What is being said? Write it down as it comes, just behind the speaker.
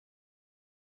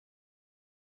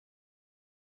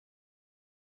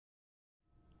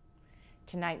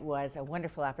Tonight was a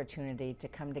wonderful opportunity to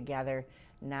come together,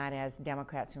 not as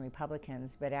Democrats and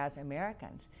Republicans, but as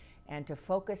Americans, and to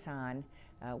focus on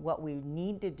what we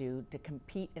need to do to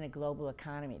compete in a global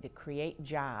economy, to create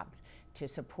jobs, to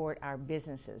support our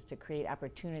businesses, to create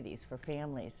opportunities for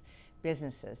families,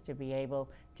 businesses to be able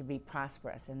to be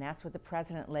prosperous. And that's what the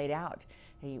President laid out.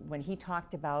 When he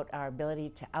talked about our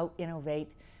ability to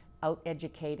out-innovate,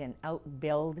 out-educate, and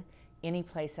out-build any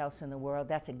place else in the world,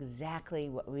 that's exactly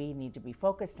what we need to be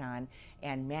focused on,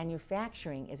 and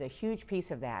manufacturing is a huge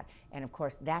piece of that, and of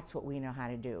course that's what we know how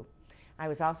to do. I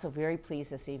was also very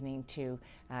pleased this evening to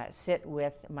sit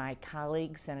with my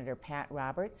colleague, Senator Pat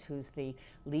Roberts, who's the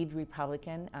lead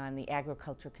Republican on the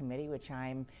Agriculture Committee, which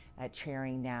I'm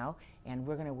chairing now, and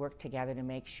we're going to work together to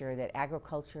make sure that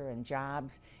agriculture and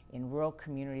jobs in rural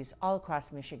communities all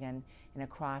across Michigan and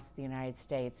across the United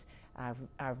States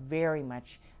are very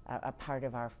much a part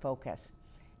of our focus.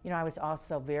 You know, I was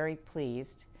also very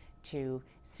pleased to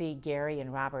see Gary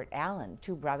and Robert Allen,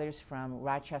 two brothers from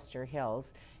Rochester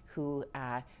Hills, who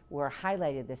were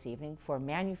highlighted this evening for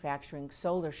manufacturing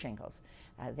solar shingles.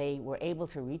 They were able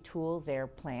to retool their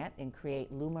plant and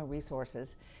create Luma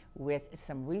Resources with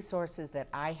some resources that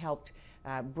I helped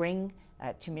bring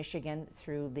to Michigan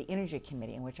through the Energy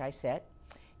Committee in which I sit.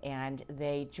 And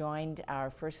they joined our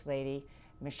First Lady,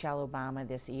 Michelle Obama,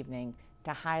 this evening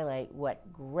to highlight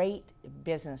what great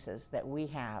businesses that we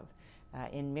have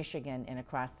in Michigan and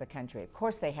across the country. Of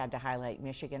course they had to highlight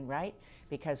Michigan, right?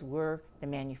 Because we're the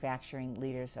manufacturing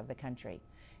leaders of the country.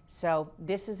 So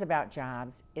this is about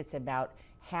jobs. It's about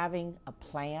having a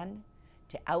plan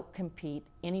to outcompete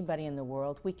anybody in the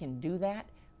world. We can do that.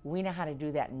 We know how to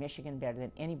do that in Michigan better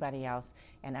than anybody else,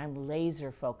 and I'm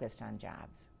laser focused on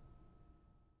jobs.